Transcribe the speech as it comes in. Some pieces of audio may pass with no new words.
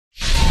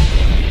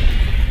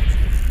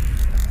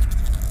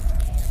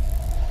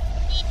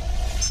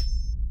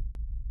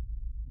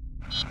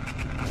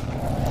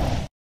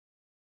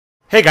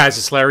Hey guys,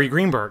 it's Larry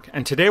Greenberg,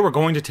 and today we're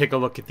going to take a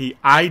look at the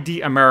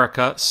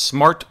America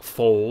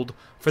SmartFold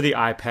for the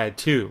iPad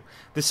 2.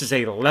 This is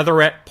a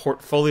leatherette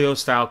portfolio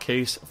style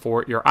case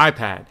for your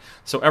iPad.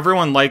 So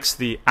everyone likes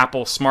the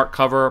Apple Smart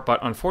cover, but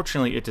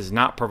unfortunately it does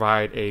not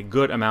provide a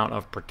good amount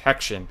of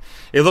protection.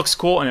 It looks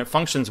cool and it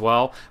functions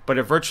well, but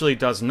it virtually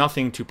does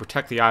nothing to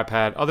protect the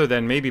iPad other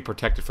than maybe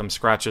protect it from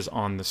scratches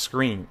on the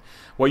screen.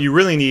 What you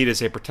really need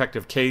is a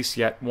protective case,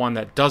 yet one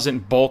that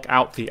doesn't bulk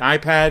out the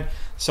iPad.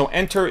 So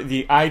enter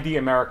the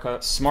America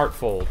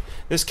SmartFold.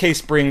 This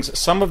case brings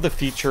some of the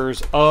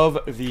features of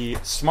the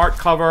Smart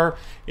cover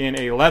in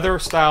a leather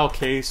style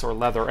case, or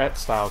leatherette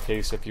style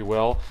case if you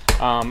will,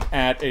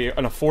 at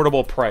an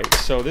affordable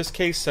price. So this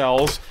case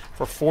sells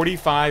for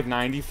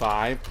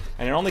 $45.95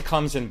 and it only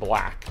comes in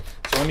black.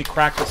 So let me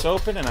crack this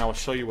open and I will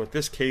show you what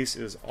this case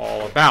is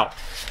all about.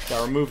 So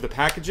I'll remove the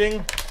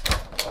packaging.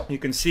 You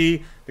can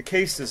see the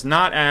case does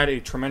not add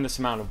a tremendous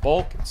amount of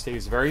bulk. It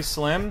stays very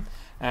slim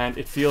and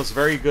it feels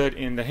very good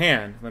in the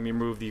hand. Let me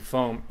remove the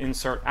foam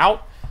insert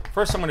out.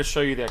 First, I'm going to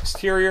show you the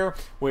exterior,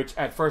 which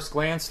at first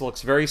glance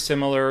looks very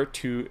similar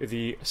to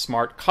the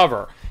Smart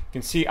cover. You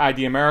can see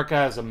America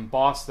has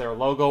embossed their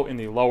logo in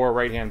the lower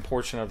right-hand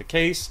portion of the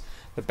case.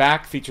 The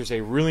back features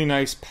a really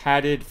nice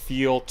padded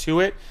feel to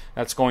it.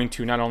 That's going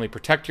to not only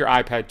protect your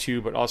iPad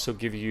 2, but also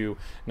give you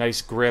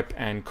nice grip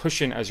and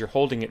cushion as you're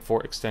holding it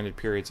for extended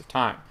periods of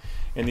time.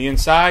 In the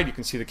inside, you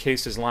can see the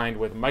case is lined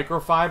with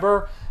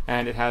microfiber,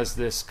 and it has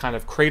this kind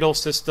of cradle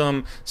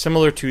system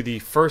similar to the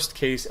first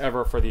case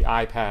ever for the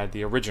iPad,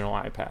 the original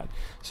iPad.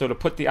 So to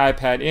put the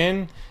iPad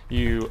in,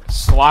 you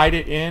slide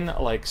it in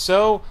like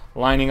so,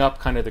 lining up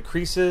kind of the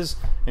creases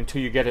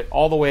until you get it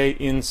all the way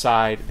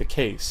inside the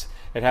case.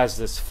 It has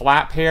this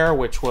flap here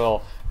which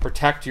will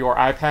protect your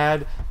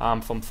iPad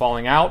from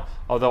falling out,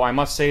 although I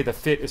must say the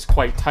fit is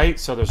quite tight,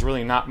 so there's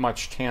really not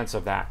much chance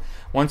of that.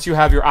 Once you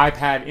have your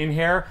iPad in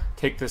here,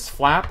 take this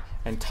flap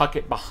and tuck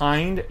it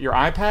behind your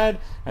iPad,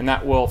 and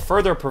that will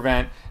further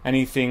prevent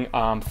anything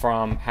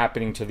from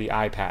happening to the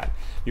iPad.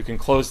 You can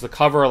close the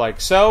cover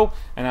like so,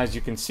 and as you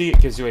can see,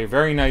 it gives you a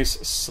very nice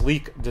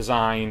sleek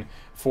design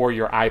for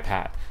your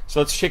iPad. So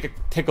let's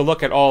take a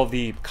look at all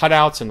the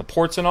cutouts and the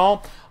ports and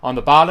all. On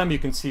the bottom, you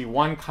can see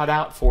one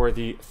cutout for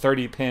the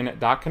 30-pin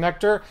dock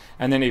connector,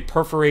 and then a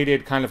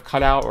perforated kind of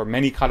cutout or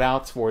many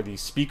cutouts for the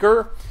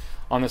speaker.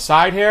 On the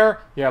side here,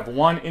 you have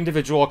one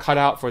individual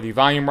cutout for the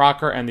volume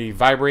rocker and the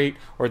vibrate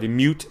or the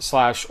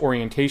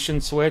mute/orientation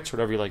switch,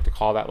 whatever you like to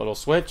call that little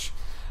switch.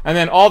 And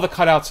then all the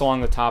cutouts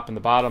along the top and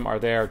the bottom are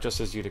there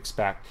just as you'd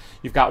expect.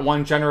 You've got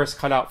one generous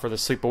cutout for the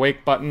sleep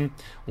awake button,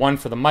 one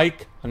for the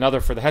mic, another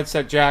for the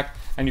headset jack,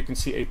 and you can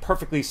see a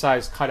perfectly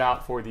sized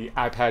cutout for the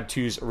iPad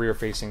 2's rear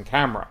facing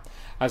camera.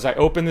 As I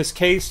open this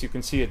case, you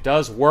can see it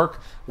does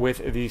work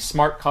with the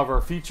Smart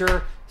cover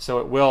feature, so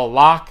it will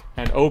lock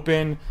and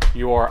open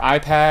your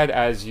iPad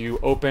as you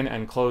open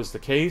and close the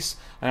case.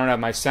 I don't have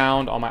my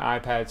sound on my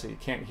iPad, so you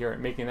can't hear it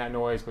making that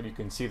noise, but you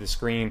can see the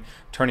screen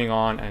turning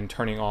on and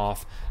turning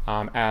off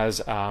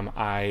as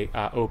I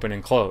open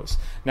and close.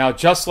 Now,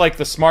 just like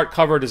the Smart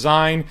cover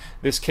design,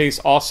 this case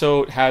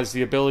also has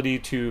the ability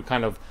to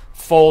kind of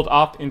fold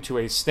up into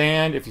a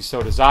stand if you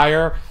so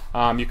desire.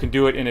 You can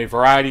do it in a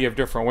variety of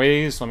different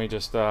ways. Let me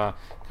just kind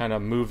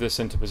of move this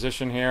into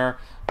position here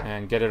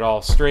and get it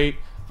all straight.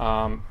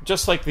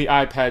 Just like the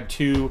iPad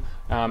 2,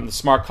 the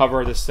Smart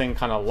cover, this thing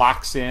kind of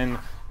locks in.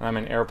 I'm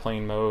in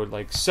airplane mode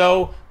like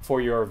so for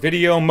your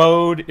video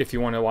mode if you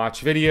want to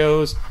watch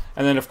videos,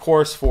 and then of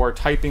course for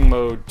typing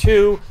mode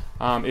too.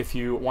 If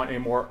you want a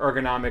more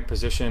ergonomic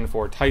position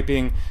for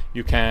typing,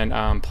 you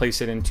can place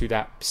it into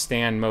that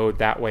stand mode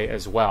that way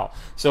as well.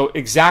 So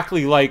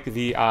exactly like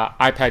the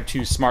iPad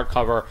 2 Smart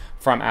cover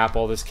from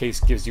Apple, this case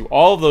gives you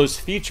all of those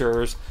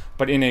features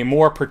but in a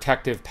more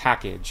protective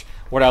package.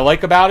 What I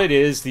like about it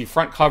is the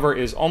front cover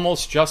is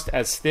almost just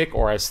as thick,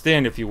 or as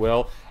thin if you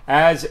will,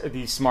 as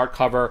the Smart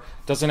cover.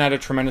 Doesn't add a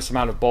tremendous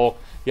amount of bulk,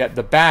 yet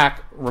the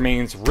back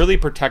remains really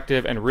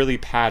protective and really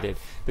padded.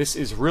 This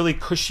is really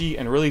cushy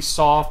and really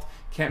soft.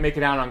 Can't make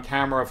it out on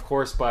camera, of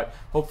course, but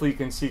hopefully you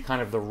can see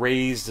kind of the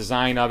raised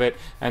design of it,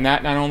 and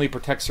that not only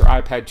protects your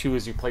iPad 2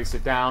 as you place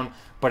it down,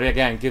 but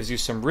again gives you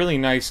some really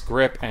nice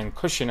grip and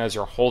cushion as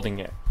you're holding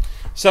it.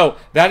 So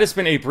that has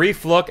been a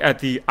brief look at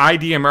the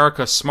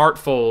America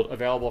SmartFold,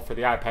 available for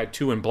the iPad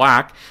 2 in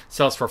black. It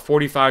sells for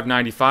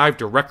 $45.95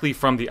 directly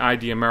from the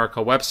America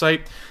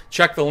website.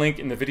 Check the link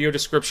in the video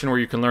description where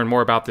you can learn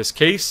more about this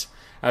case.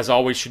 As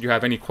always, should you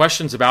have any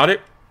questions about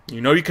it, you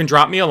know you can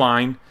drop me a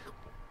line.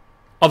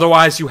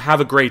 Otherwise, you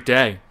have a great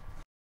day.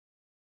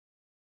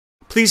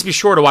 Please be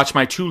sure to watch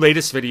my 2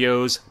 latest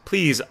videos.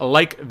 Please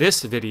like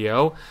this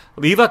video,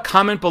 leave a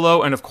comment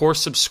below, and of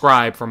course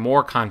subscribe for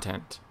more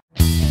content.